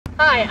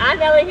Hi,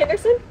 I'm Ellie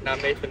Henderson. And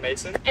I'm Nathan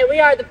Mason. And we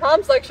are the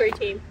Palms Luxury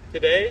team.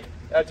 Today,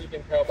 as you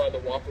can tell by the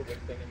waffle we're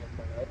sitting in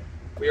front of,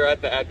 we are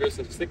at the address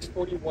of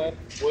 641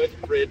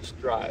 Woodbridge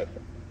Drive.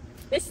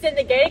 This is in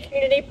the gated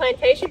community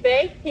Plantation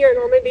Bay here in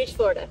Ormond Beach,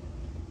 Florida.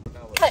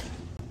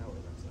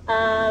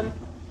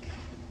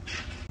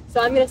 So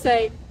I'm going to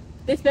say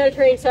this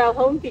Mediterranean style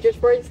home features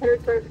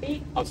 4,600 square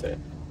feet. I'll say it.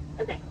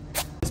 Okay.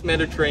 This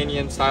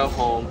Mediterranean style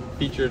home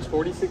features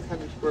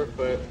 4,600 square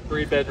foot,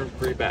 3-bedroom,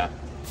 3-bath,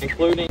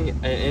 including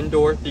an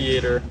indoor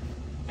theater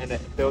and a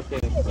built-in.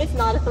 It's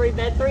not a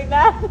 3-bed,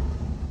 3-bath.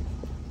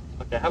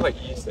 Okay, how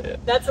about you say it?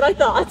 That's what I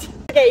thought.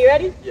 Okay, you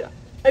ready? Yeah.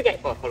 Okay.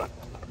 Oh, hold on.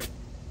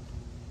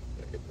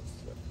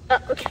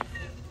 Okay.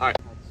 Alright.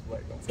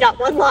 It's got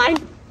one line.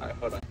 Alright,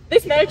 hold on.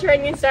 This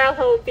Mediterranean style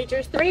home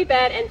features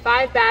 3-bed and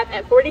 5-bath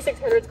at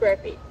 4,600 square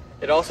feet.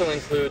 It also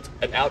includes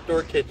an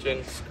outdoor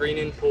kitchen,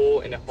 screen-in pool,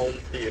 and a home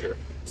theater.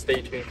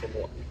 Stay tuned for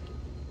more.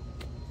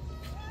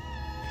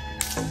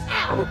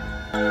 Ow.